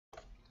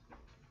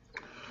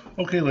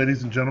Okay,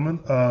 ladies and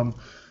gentlemen,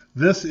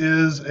 this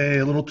is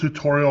a little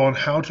tutorial on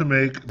how to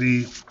make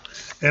the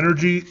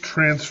energy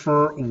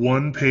transfer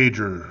one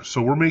pager.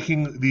 So we're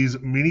making these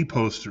mini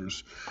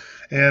posters.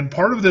 And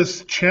part of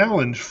this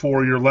challenge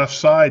for your left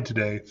side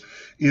today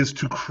is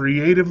to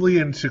creatively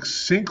and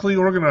succinctly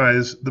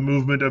organize the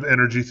movement of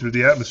energy through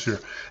the atmosphere.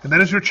 And that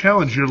is your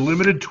challenge. You're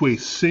limited to a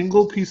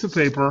single piece of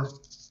paper,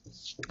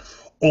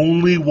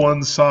 only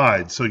one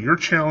side. So your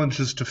challenge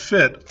is to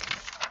fit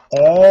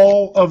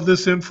all of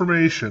this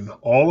information.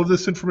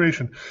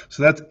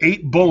 So that's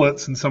 8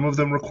 bullets, and some of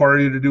them require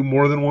you to do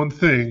more than one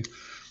thing,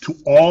 to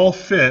all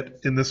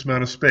fit in this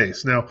amount of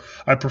space. Now,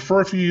 I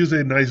prefer if you use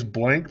a nice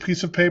blank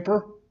piece of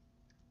paper,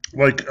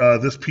 like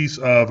this piece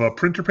of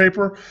printer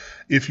paper.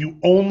 If you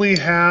only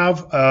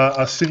have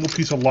a single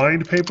piece of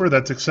lined paper,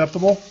 that's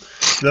acceptable.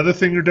 The other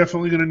thing you're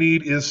definitely going to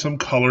need is some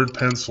colored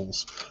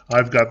pencils.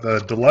 I've got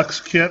the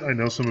deluxe kit. I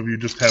know some of you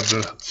just have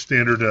the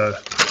standard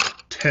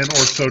 10 or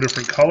so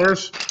different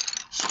colors,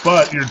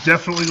 but you're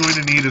definitely going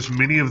to need as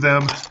many of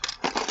them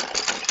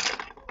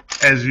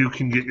as you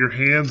can get your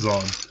hands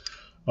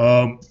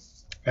on.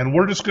 And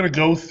we're just going to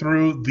go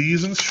through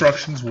these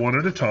instructions one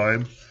at a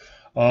time.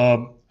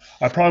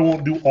 I probably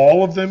won't do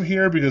all of them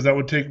here because that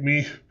would take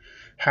me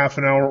half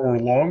an hour or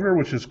longer,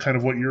 which is kind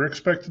of what you're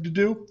expected to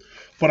do.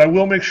 But I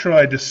will make sure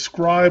I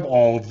describe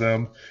all of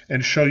them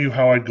and show you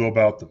how I'd go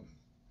about them.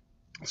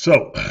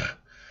 So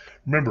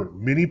remember,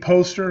 mini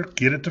poster,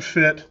 get it to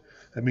fit.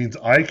 That means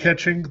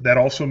eye-catching. That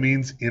also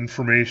means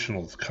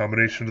informational. It's a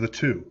combination of the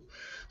two.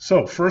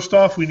 So first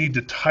off, we need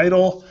to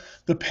title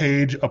the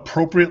page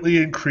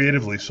appropriately and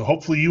creatively. So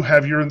hopefully you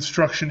have your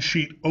instruction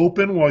sheet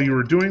open while you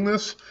are doing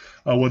this,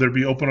 whether it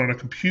be open on a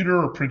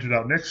computer or printed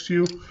out next to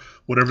you,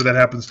 whatever that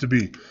happens to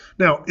be.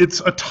 Now,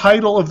 it's a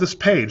title of this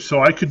page.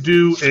 So I could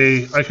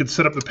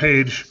set up the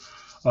page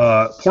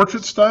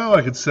portrait style.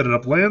 I could set it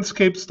up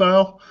landscape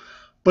style.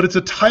 But it's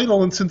a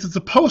title, and since it's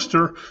a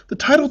poster, the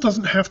title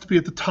doesn't have to be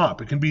at the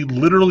top. It can be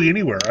literally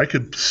anywhere. I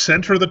could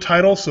center the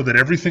title so that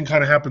everything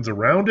kind of happens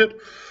around it.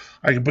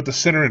 I can put the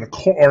center in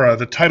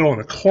the title in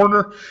a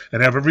corner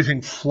and have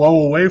everything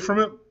flow away from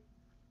it.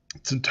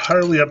 It's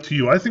entirely up to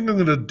you. I think I'm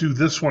going to do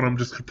this one. I'm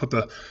just going to put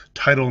the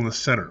title in the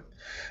center.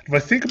 If I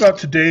think about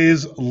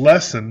today's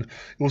lesson,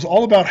 it was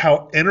all about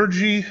how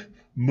energy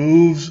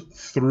moves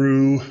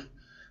through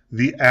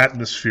the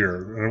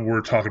atmosphere. And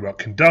we're talking about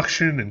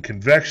conduction and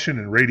convection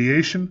and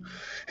radiation.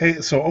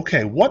 Hey, so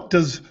okay, what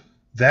does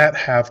that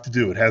have to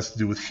do? It has to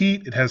do with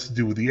heat. It has to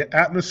do with the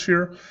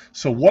atmosphere.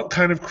 So what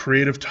kind of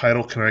creative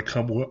title can I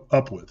come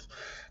up with?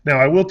 Now,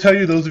 I will tell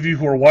you, those of you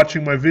who are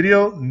watching my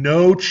video,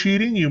 no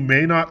cheating. You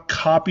may not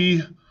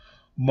copy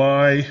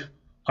my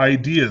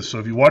ideas. So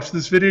if you watch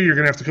this video, you're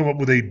going to have to come up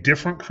with a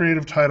different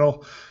creative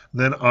title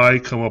than I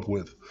come up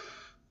with.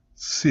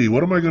 Let's see,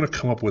 what am I going to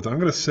come up with? I'm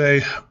going to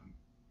say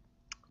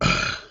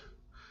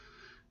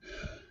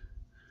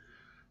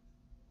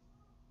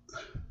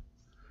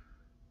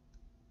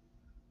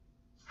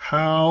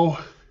how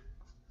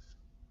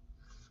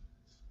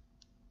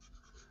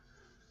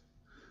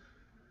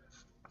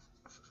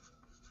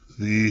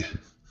the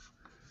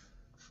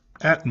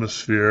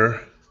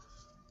atmosphere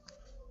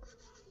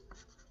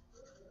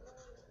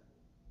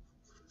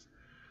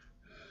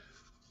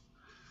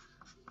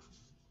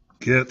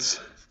gets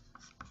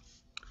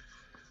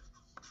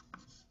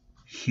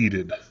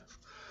heated.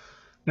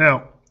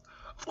 Now,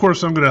 of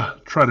course, I'm going to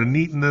try to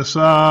neaten this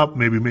up,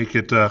 maybe make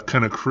it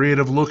kind of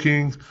creative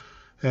looking,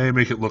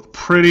 make it look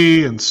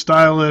pretty and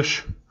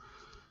stylish.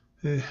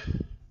 Make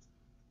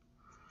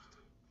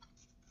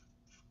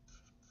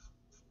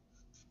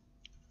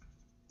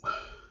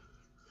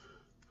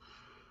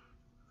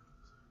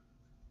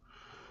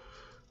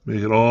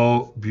it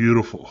all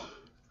beautiful.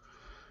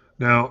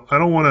 Now, I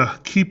don't want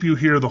to keep you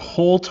here the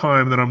whole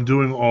time that I'm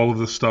doing all of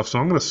this stuff, so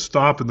I'm going to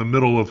stop in the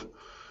middle of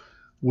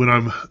when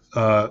I'm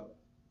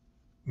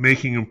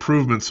making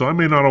improvements, so I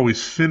may not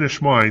always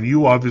finish mine.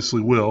 You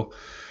obviously will.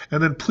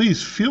 And then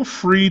please feel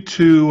free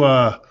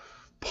to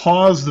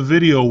pause the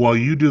video while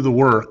you do the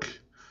work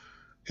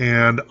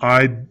and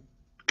I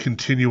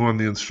continue on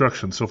the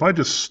instructions. So if I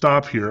just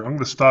stop here, I'm going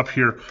to stop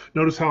here.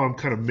 Notice how I'm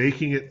kind of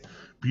making it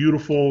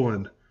beautiful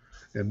and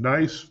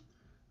nice.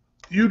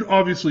 You'd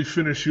obviously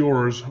finish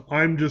yours.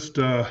 I'm just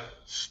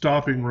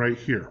stopping right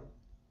here.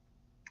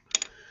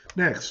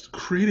 Next,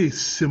 create a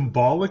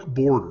symbolic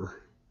border.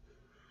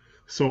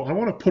 So I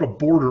want to put a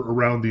border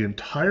around the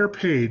entire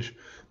page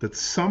that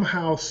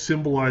somehow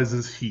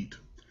symbolizes heat.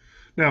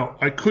 Now,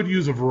 I could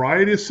use a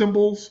variety of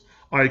symbols.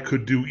 I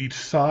could do each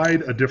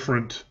side a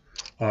different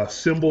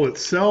symbol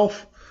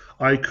itself.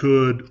 I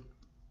could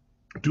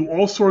do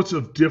all sorts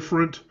of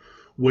different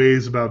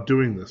ways about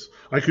doing this.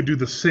 I could do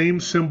the same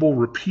symbol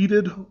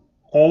repeated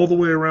all the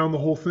way around the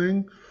whole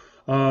thing.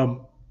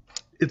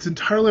 It's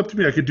entirely up to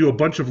me. I could do a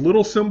bunch of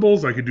little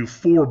symbols. I could do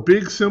 4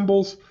 big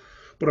symbols,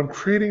 but I'm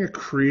creating a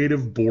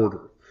creative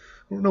border.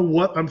 I don't know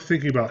what I'm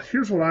thinking about.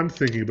 Here's what I'm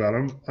thinking about.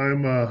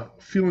 I'm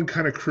feeling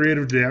kind of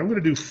creative today. I'm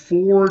going to do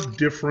 4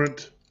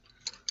 different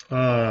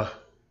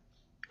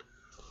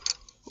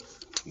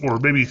or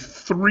maybe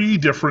 3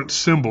 different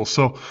symbols.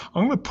 So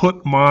I'm going to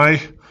put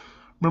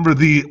remember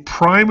the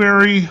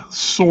primary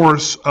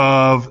source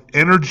of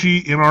energy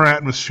in our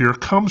atmosphere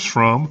comes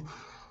from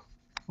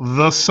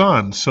the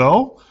sun.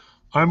 So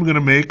I'm going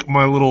to make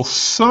my little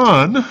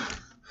sun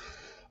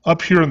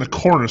up here in the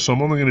corner. So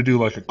I'm only going to do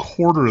like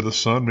 1/4 of the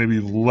sun, maybe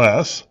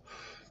less,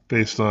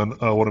 based on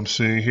what I'm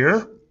seeing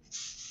here.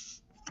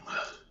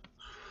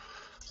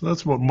 So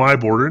that's what my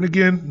border. And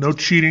again, no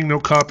cheating, no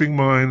copying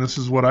mine. This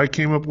is what I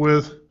came up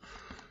with.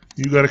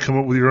 You got to come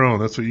up with your own.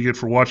 That's what you get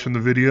for watching the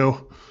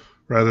video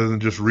rather than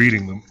just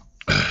reading them.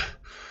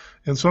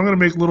 And so I'm going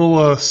to make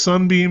little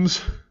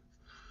sunbeams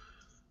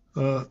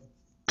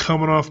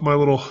coming off my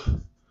little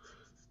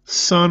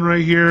sun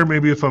right here.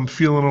 Maybe if I'm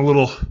feeling a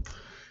little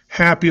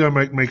happy, I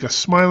might make a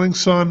smiling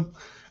sun.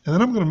 And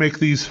then I'm going to make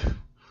these,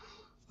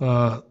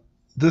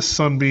 this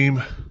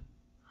sunbeam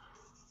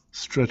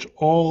stretch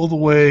all the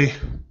way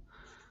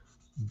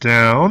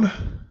down.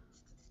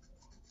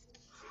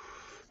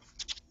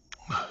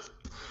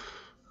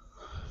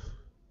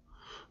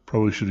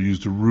 Probably should have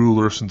used a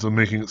ruler since I'm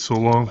making it so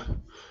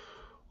long.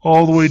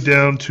 All the way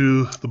down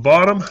to the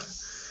bottom.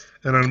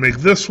 And I'm going to make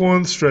this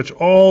one stretch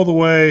all the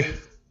way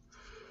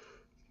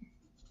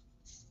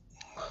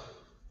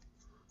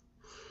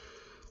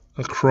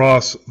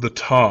across the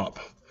top.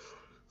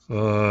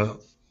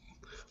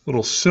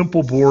 Little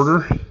simple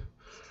border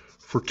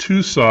for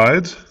 2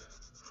 sides.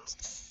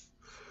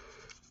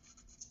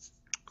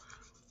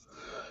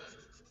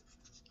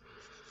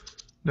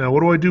 Now,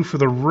 what do I do for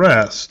the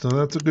rest? Now,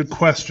 that's a good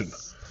question.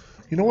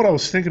 You know what I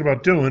was thinking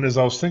about doing is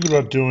I was thinking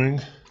about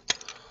doing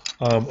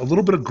a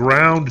little bit of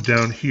ground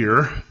down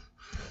here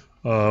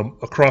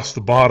across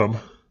the bottom.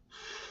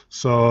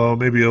 So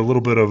maybe a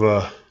little bit of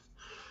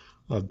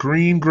a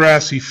green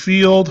grassy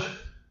field.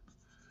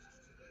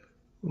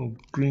 Little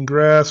green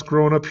grass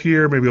growing up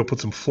here. Maybe I'll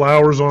put some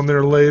flowers on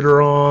there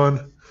later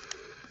on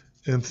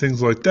and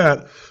things like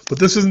that. But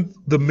this isn't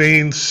the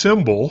main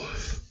symbol.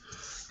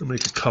 I'll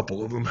make a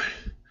couple of them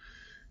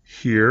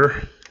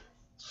here.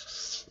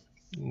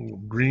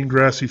 Green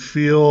grassy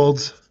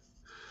fields.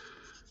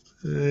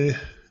 Little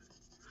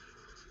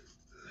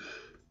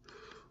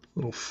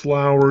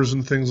flowers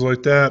and things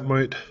like that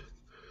might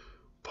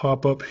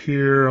pop up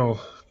here. I'll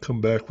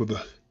come back with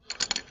a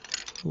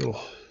little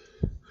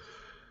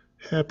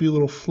happy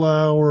little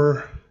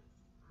flower.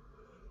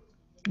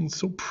 It's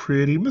so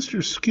pretty.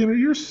 Mr. Skinner,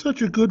 you're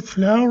such a good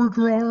flower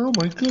drawer. Oh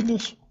my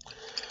goodness.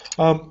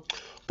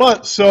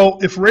 But so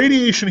if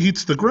radiation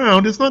heats the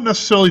ground, it's not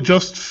necessarily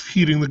just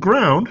heating the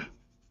ground.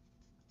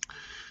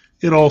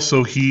 It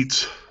also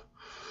heats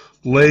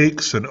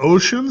lakes and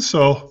oceans.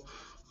 So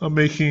I'm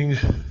making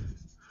a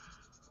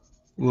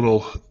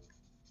little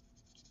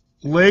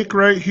lake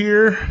right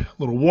here, a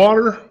little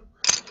water.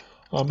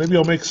 Maybe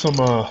I'll make some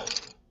a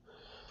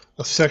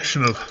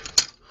section of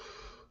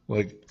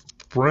like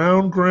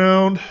brown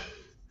ground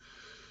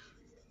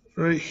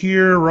right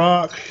here,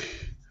 rock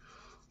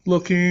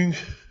looking.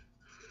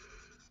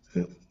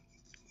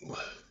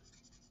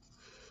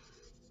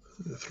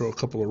 Throw a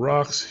couple of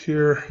rocks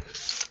here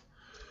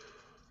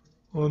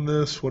on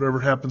this,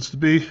 whatever it happens to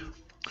be.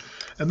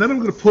 And then I'm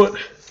going to put,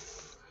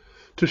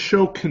 to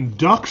show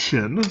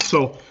conduction,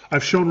 so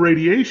I've shown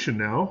radiation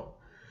now,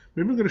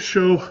 maybe I'm going to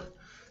show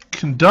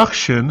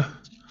conduction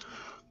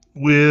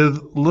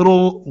with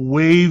little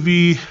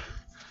wavy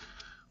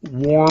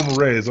warm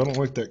rays. I don't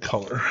like that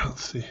color.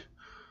 Let's see.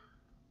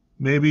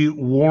 Maybe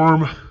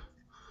little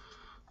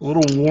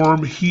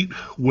warm heat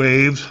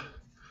waves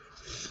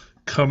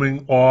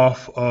coming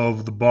off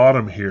of the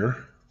bottom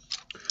here.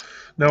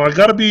 Now I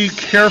got to be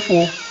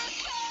careful.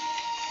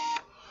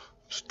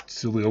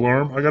 Silly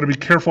alarm. I got to be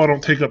careful I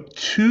don't take up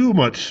too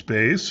much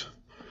space.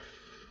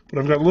 But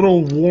I've got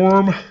little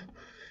warm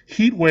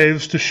heat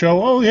waves to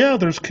show, oh yeah,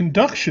 there's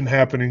conduction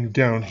happening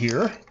down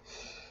here.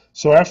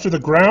 So after the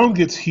ground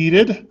gets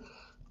heated,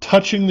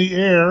 touching the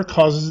air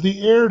causes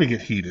the air to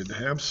get heated.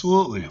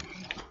 Absolutely.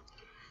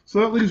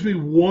 So that leaves me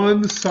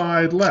one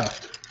side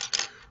left.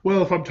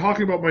 Well, if I'm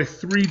talking about my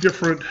 3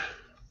 different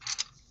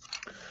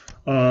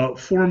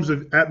forms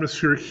of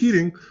atmospheric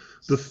heating,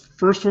 the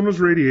first one was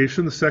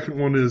radiation, the second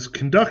one is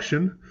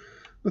conduction,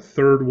 the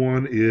third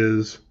one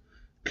is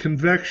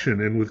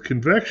convection. And with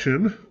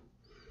convection,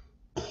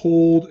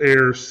 cold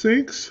air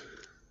sinks,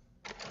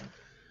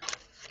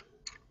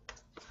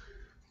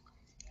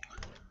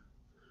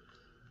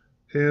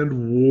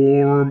 and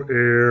warm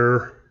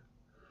air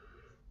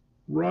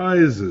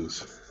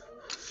rises.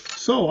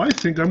 So I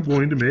think I'm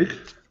going to make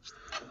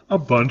a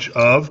bunch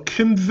of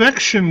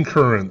convection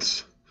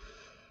currents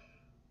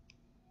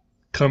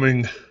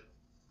coming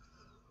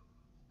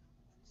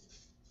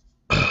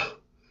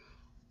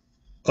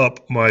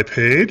up my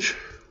page,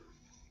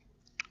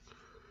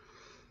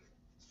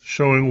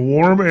 showing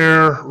warm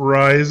air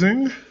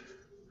rising,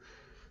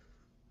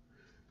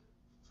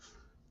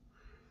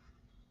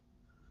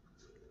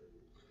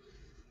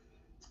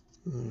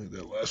 make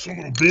that last one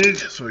a little big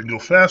so I can go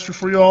faster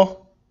for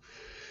y'all,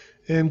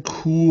 and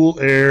cool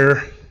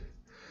air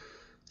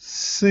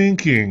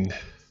sinking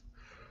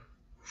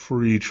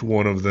for each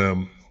one of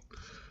them.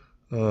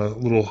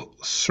 little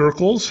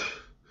circles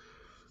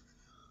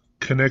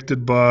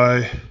connected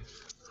by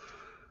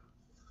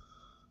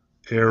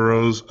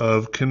arrows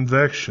of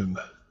convection.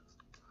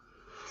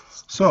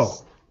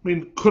 So, I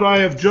mean, could I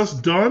have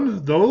just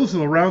done those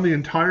around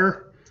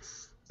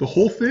the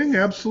whole thing?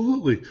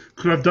 Absolutely.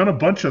 Could I have done a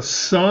bunch of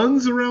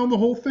suns around the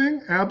whole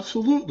thing?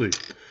 Absolutely.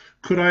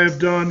 Could I have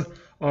done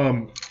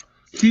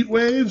heat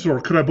waves, or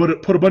could I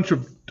put a bunch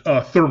of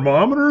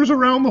thermometers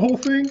around the whole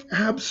thing?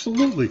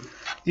 Absolutely.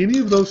 Any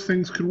of those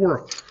things could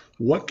work.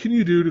 What can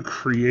you do to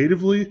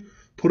creatively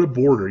put a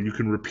border? You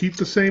can repeat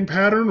the same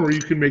pattern, or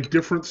you can make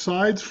different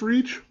sides for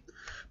each.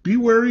 Be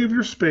wary of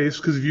your space,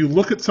 because if you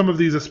look at some of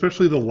these,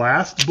 especially the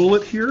last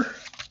bullet here,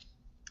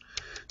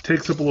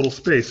 takes up a little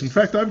space. In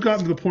fact, I've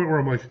gotten to the point where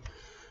I'm like,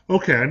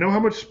 okay, I know how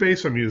much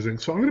space I'm using,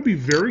 so I'm going to be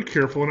very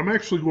careful, and I'm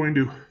actually going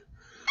to,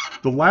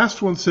 the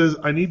last one says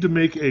I need to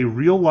make a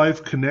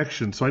real-life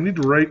connection, so I need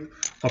to write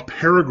a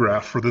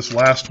paragraph for this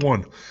last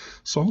one.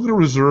 So I'm going to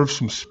reserve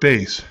some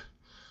space.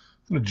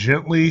 I'm going to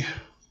gently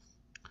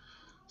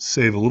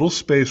save a little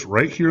space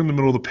right here in the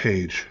middle of the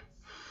page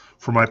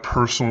for my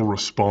personal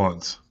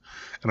response.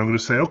 And I'm going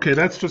to say, okay,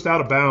 that's just out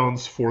of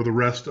bounds for the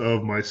rest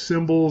of my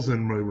symbols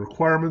and my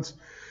requirements,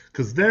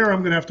 because there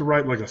I'm going to have to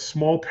write like a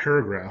small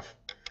paragraph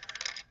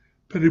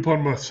depending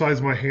upon the size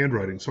of my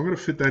handwriting. So I'm going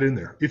to fit that in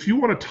there. If you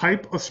want to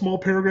type a small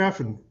paragraph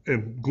and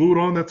glue it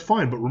on, that's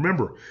fine. But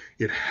remember,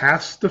 it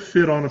has to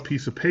fit on a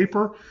piece of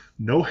paper.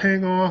 No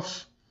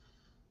hang-offs.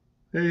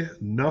 Okay?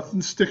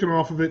 Nothing sticking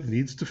off of it.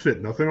 Needs to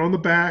fit. Nothing on the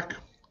back.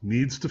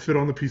 Needs to fit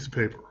on the piece of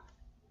paper.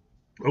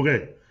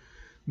 Okay,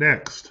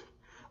 next.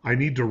 I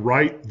need to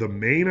write the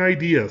main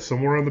idea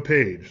somewhere on the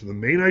page. The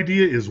main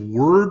idea is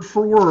word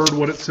for word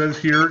what it says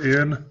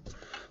here in,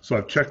 so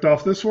I've checked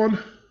off this one.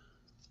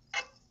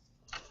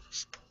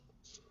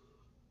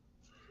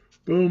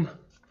 Boom,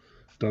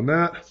 done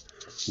that.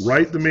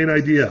 Write the main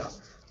idea.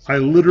 I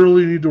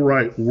literally need to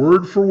write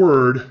word for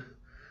word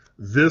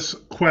this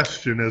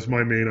question as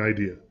my main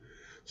idea.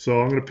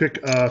 So I'm going to pick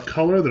a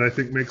color that I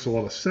think makes a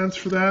lot of sense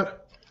for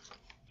that.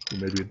 Or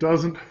maybe it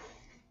doesn't.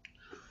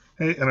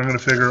 And I'm going to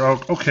figure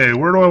out, okay,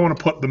 where do I want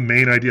to put the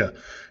main idea?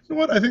 You know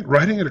what? I think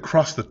writing it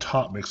across the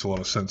top makes a lot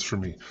of sense for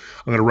me.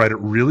 I'm going to write it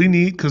really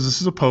neat because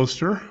this is a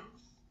poster.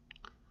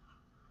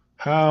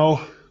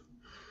 How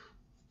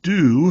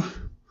do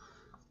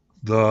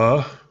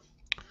the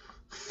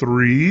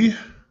 3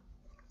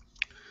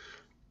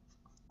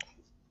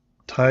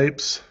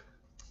 types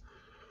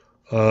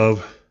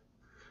of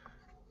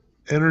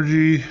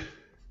energy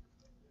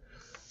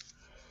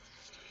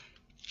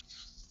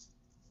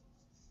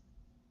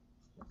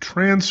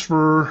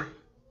transfer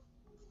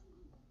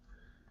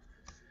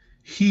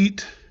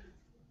heat?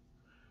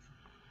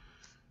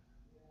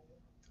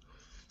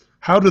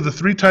 How do the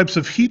 3 types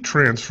of heat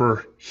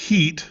transfer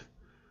heat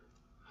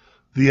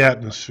the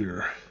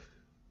atmosphere?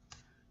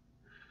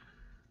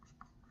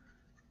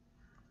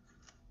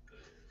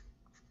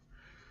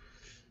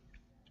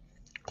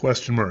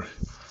 Question mark.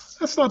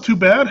 That's not too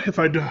bad. If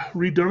I'd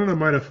redone it, I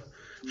might have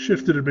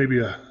shifted it maybe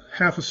a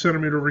half a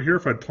centimeter over here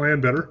if I'd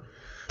planned better.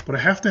 But I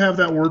have to have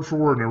that word for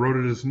word, and I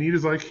wrote it as neat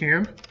as I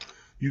can.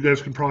 You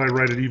guys can probably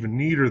write it even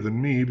neater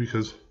than me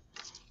because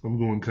I'm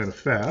going kind of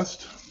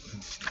fast.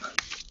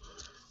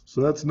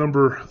 So that's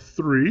number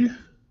 3.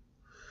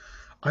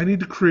 I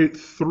need to create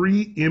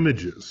 3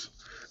 images.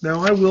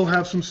 Now, I will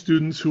have some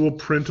students who will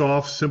print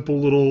off simple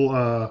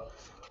little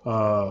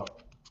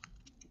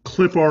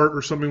clip art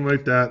or something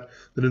like that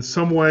that in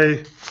some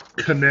way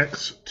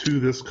connects to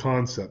this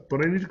concept.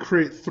 But I need to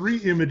create 3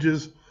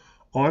 images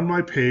on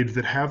my page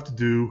that have to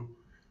do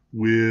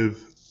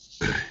with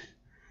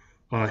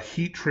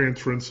heat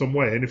transfer in some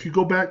way. And if you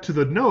go back to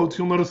the notes,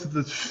 you'll notice that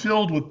it's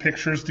filled with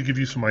pictures to give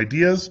you some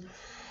ideas.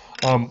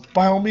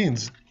 By all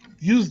means,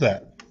 use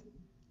that.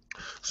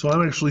 So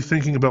I'm actually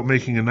thinking about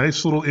making a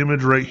nice little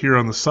image right here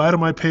on the side of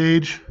my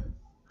page.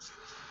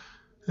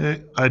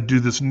 I'd do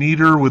this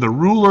neater with a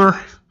ruler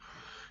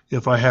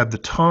if I had the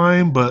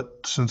time,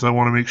 but since I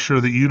want to make sure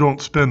that you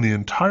don't spend the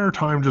entire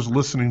time just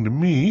listening to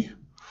me,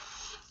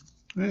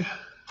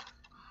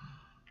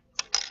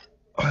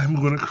 I'm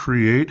going to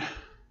create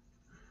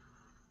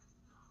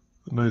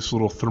a nice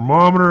little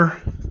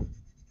thermometer.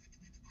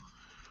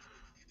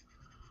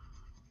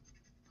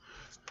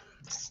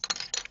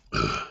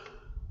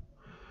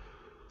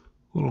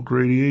 Little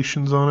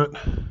gradations on it.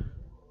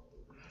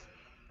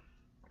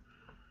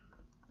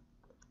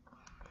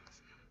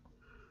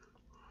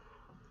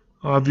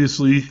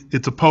 Obviously,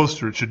 it's a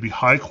poster. It should be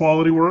high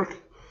quality work.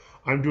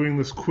 I'm doing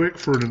this quick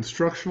for an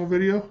instructional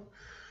video.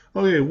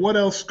 Okay, what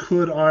else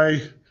could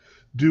I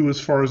do as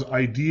far as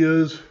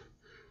ideas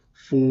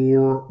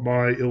for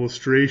my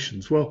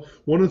illustrations? Well,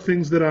 one of the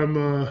things that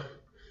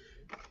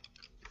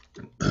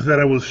that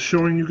I was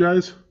showing you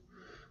guys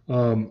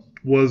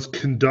was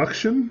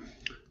conduction.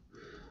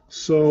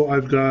 So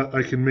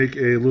I can make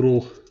a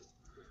little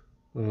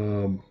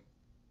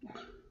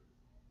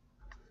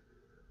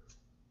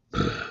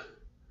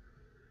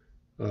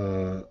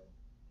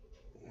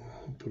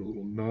put a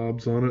little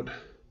knobs on it.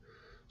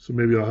 So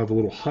maybe I'll have a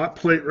little hot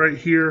plate right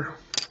here.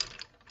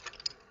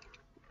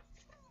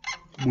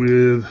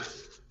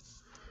 with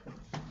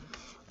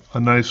a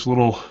nice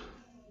little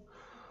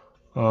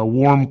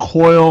warm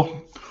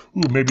coil.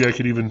 Ooh, maybe I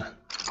could even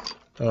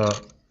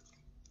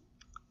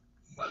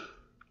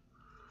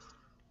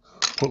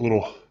put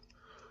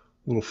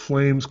little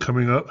flames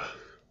coming up.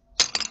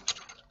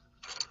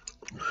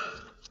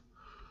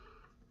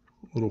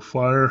 Little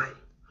fire.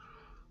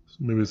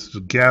 Maybe it's just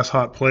a gas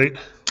hot plate.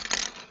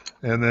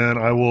 And then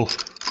I will,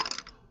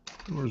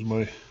 where's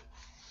my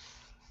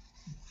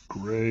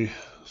gray,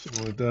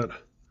 something like that.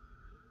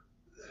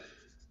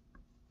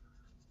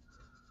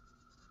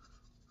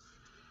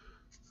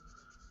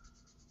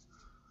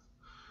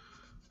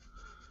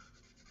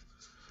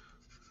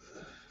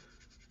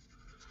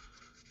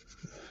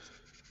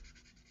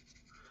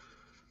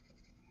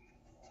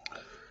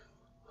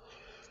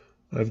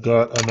 I've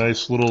got a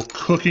nice little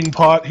cooking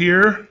pot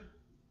here. A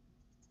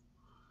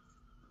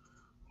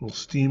little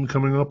steam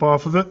coming up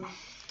off of it.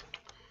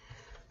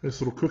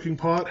 Nice little cooking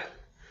pot.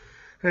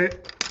 Hey,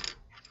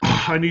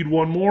 I need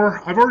one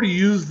more. I've already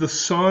used the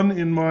sun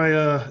in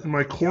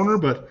my corner,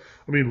 but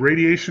I mean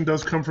radiation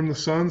does come from the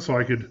sun, so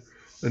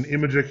an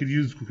image I could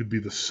use could be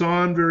the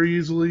sun very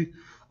easily.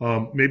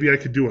 Maybe I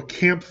could do a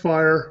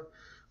campfire,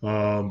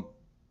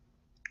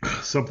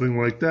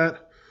 something like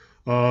that.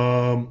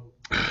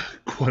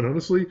 Quite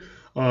honestly,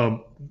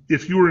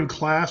 if you were in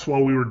class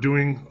while we were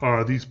doing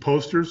these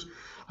posters,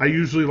 I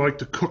usually like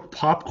to cook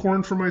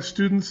popcorn for my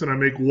students, and I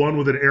make one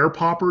with an air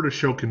popper to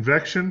show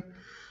convection.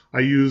 I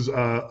use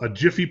a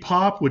Jiffy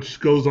Pop, which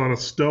goes on a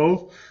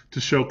stove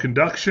to show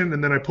conduction,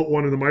 and then I put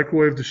one in the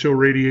microwave to show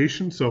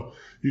radiation. So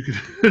you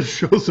could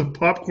show some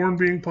popcorn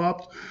being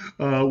popped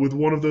with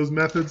one of those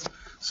methods.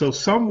 So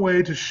some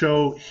way to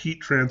show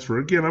heat transfer.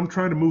 Again, I'm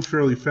trying to move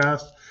fairly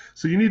fast.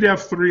 So you need to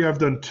have 3. I've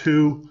done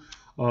 2.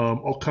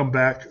 I'll come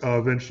back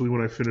eventually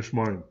when I finish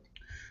mine.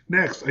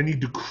 Next, I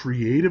need to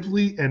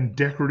creatively and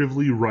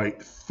decoratively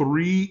write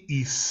 3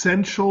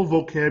 essential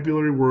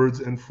vocabulary words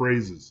and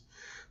phrases.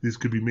 These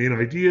could be main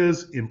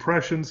ideas,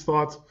 impressions,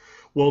 thoughts.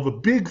 Well, the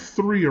big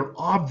 3 are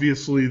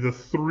obviously the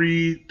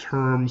 3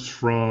 terms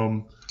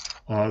from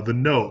the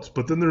notes,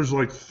 but then there's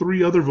like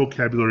 3 other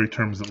vocabulary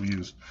terms that we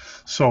used.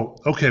 So,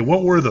 okay,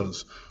 what were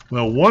those?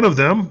 Well, one of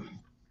them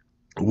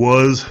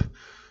was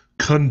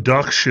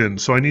conduction.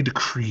 So I need to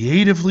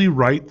creatively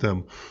write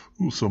them.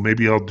 Ooh, so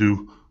maybe I'll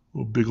do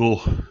a big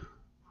ol'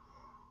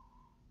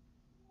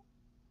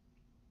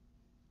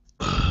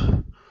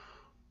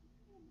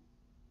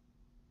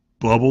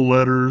 bubble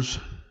letters.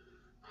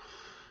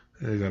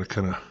 I got to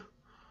kind of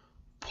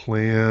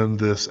plan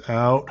this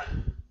out.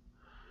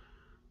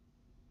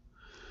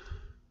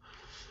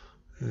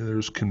 And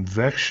there's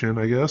convection,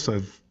 I guess.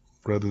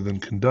 Rather than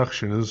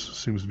conduction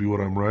seems to be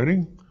what I'm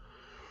writing.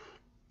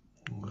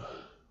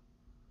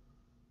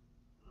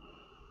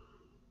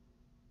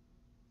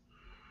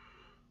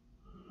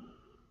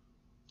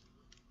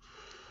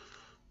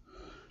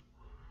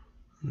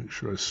 Make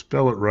sure I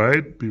spell it right.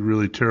 It'd be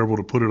really terrible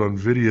to put it on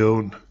video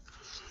and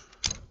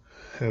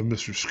have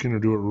Mr. Skinner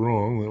do it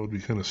wrong. That would be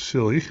kind of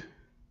silly.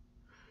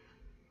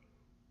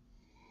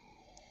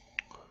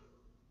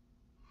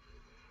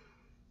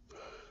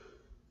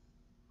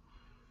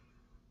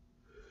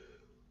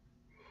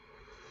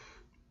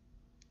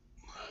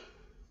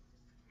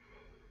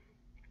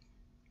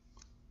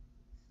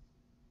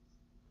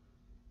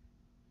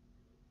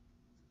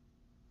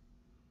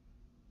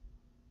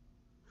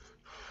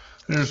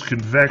 There's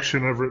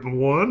convection. I've written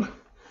 1.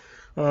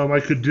 I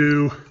could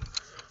do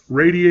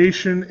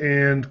radiation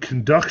and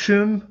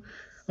conduction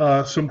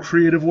some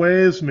creative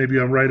ways. Maybe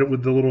I write it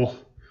with the little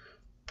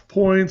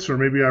points, or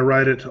maybe I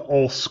write it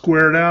all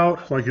squared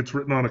out like it's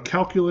written on a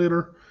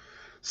calculator.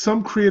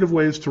 Some creative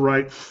ways to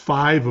write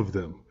 5 of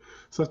them.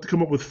 So I have to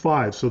come up with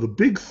 5. So the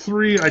big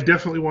 3 I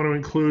definitely want to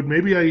include.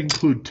 Maybe I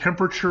include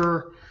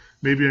temperature.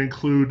 Maybe I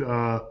include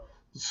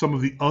some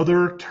of the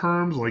other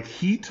terms like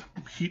heat.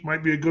 Heat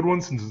might be a good one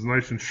since it's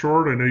nice and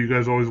short. I know you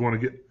guys always want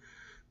to get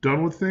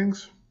done with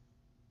things.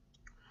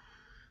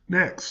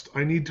 Next,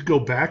 I need to go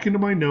back into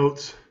my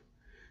notes.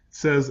 It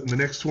says, and the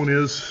next one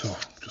is,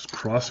 just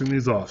crossing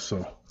these off.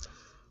 So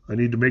I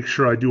need to make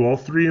sure I do all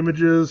 3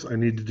 images. I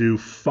need to do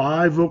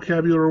 5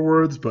 vocabulary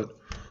words, but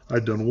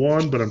I've done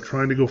 1, but I'm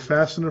trying to go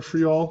fast enough for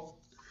y'all.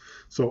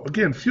 So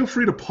again, feel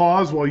free to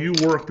pause while you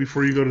work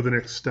before you go to the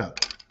next step.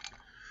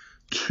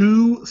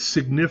 2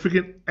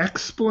 significant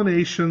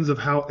explanations of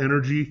how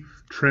energy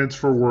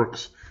transfer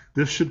works.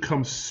 This should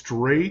come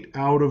straight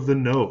out of the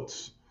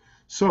notes.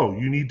 So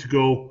you need to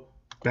go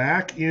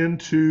back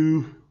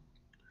into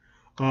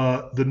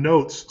the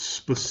notes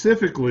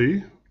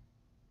specifically.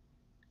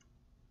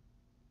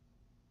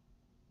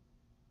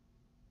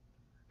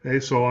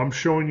 Okay, so I'm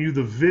showing you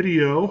the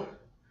video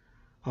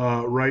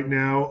right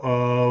now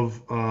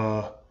of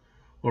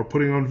or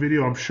putting on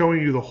video. I'm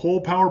showing you the whole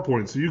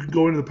PowerPoint. So you can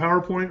go into the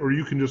PowerPoint or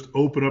you can just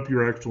open up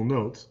your actual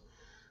notes.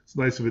 It's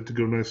nice of it to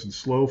go nice and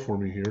slow for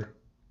me here.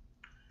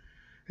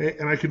 Okay,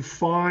 and I can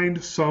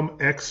find some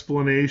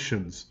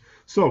explanations.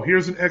 So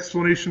here's an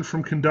explanation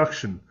from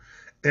conduction.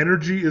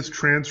 Energy is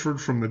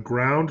transferred from the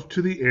ground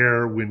to the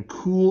air when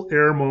cool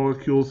air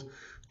molecules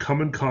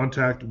come in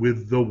contact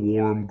with the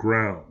warm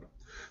ground.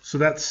 So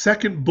that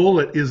second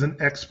bullet is an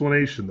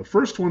explanation. The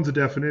first one's a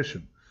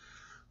definition.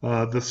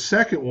 The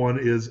second one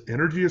is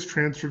energy is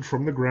transferred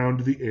from the ground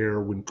to the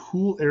air when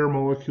cool air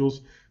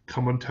molecules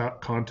come in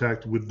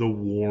contact with the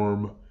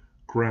warm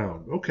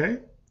ground. Okay,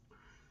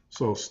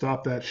 so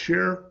stop that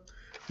share.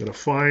 I'm going to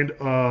find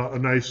a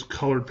nice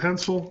colored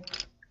pencil.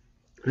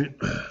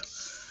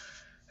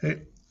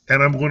 And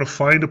I'm going to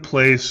find a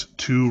place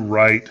to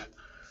write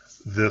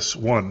this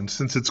one. And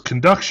since it's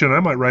conduction, I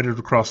might write it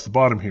across the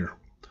bottom here.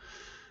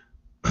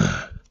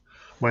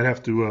 Might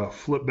have to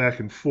flip back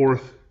and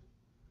forth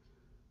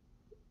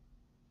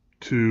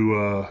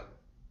to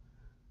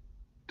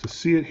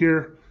see it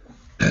here.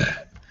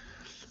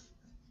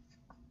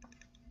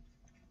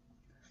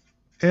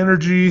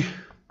 Energy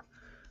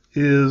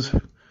is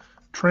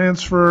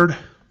transferred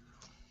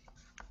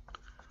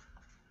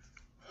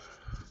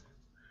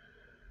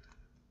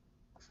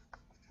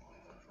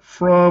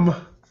from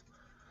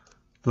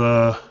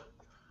the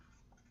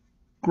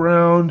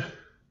ground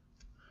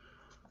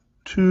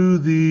to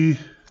the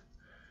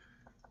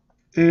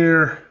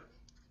air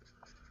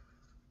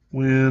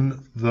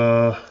when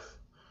the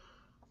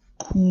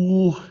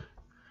cool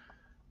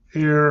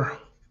air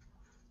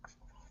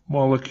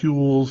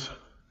molecules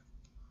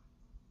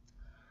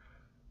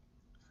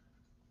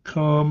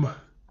come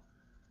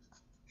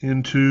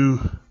into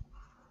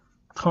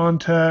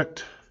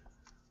contact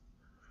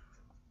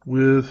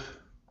with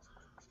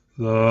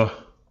the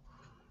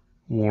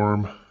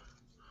warm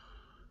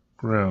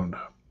ground.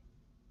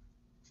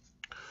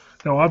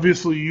 Now,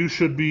 obviously, you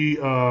should be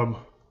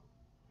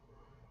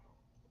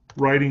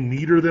writing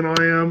neater than I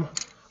am.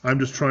 I'm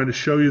just trying to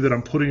show you that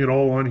I'm putting it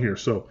all on here.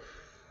 So,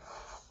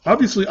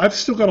 obviously, I've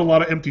still got a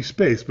lot of empty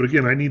space, but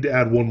again, I need to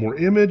add one more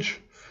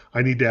image.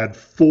 I need to add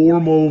 4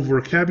 more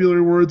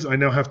vocabulary words. I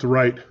now have to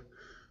write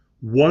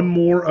one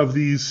more of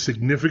these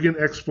significant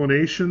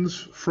explanations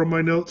from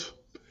my notes.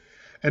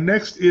 And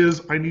next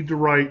is I need to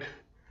write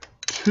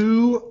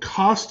 2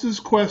 Costas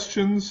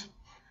questions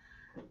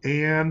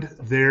and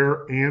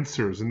their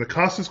answers. And the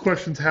Costas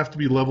questions have to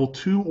be level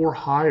 2 or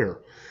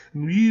higher.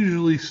 And we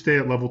usually stay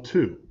at level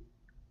 2.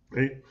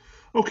 Right?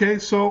 Okay,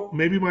 so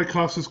maybe my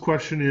Costas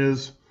question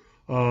is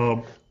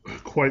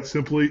quite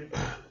simply,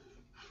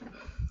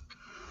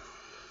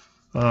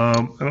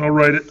 and I'll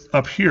write it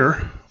up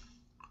here.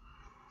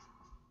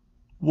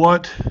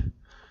 What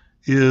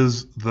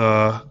is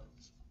the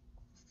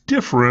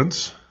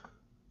difference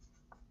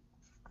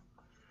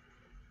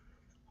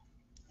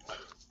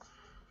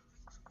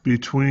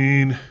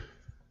between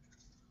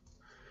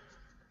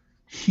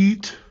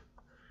heat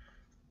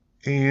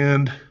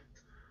and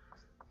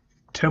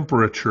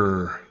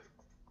temperature?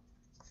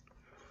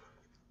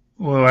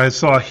 Well, I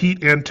saw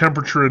heat and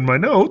temperature in my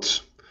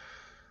notes.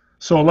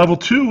 So level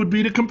 2 would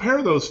be to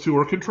compare those two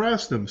or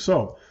contrast them.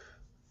 So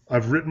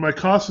I've written my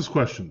Costas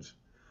questions.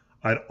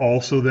 I'd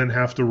also then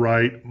have to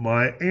write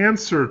my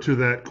answer to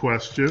that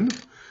question.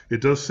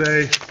 It does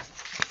say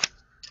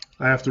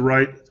I have to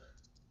write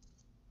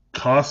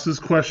Costas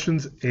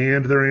questions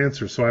and their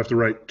answers. So I have to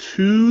write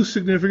 2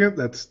 significant,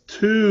 that's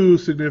 2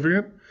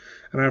 significant,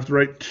 and I have to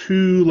write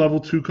 2 level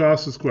 2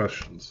 Costas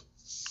questions.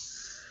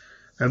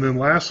 And then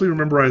lastly,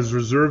 remember I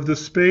reserved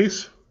this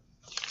space.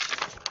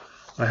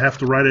 I have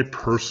to write a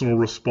personal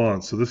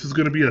response. So this is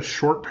going to be a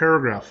short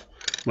paragraph,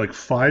 like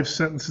 5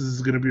 sentences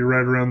is going to be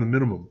right around the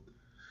minimum.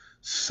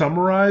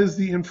 Summarize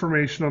the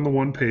information on the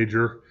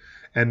one-pager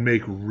and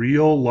make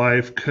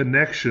real-life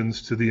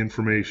connections to the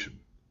information.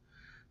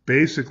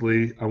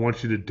 Basically, I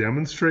want you to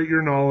demonstrate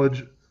your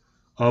knowledge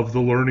of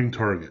the learning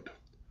target.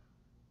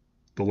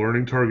 The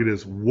learning target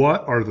is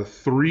what are the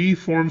 3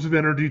 forms of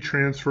energy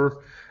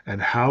transfer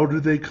and how do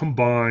they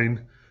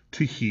combine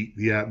to heat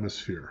the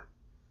atmosphere?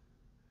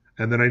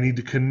 And then I need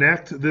to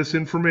connect this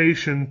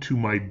information to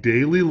my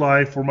daily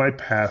life or my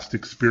past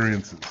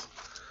experiences.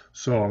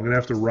 So I'm going to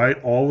have to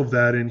write all of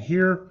that in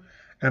here,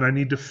 and I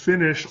need to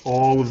finish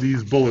all of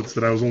these bullets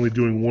that I was only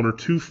doing 1 or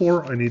 2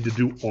 for. I need to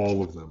do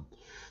all of them.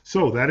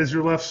 So that is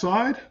your left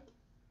side.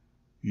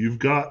 You've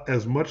got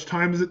as much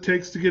time as it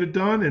takes to get it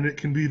done, and it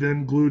can be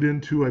then glued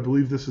into, I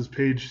believe this is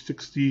page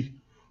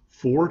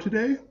 64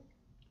 today.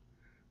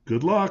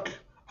 Good luck.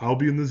 I'll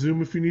be in the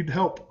Zoom if you need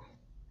help.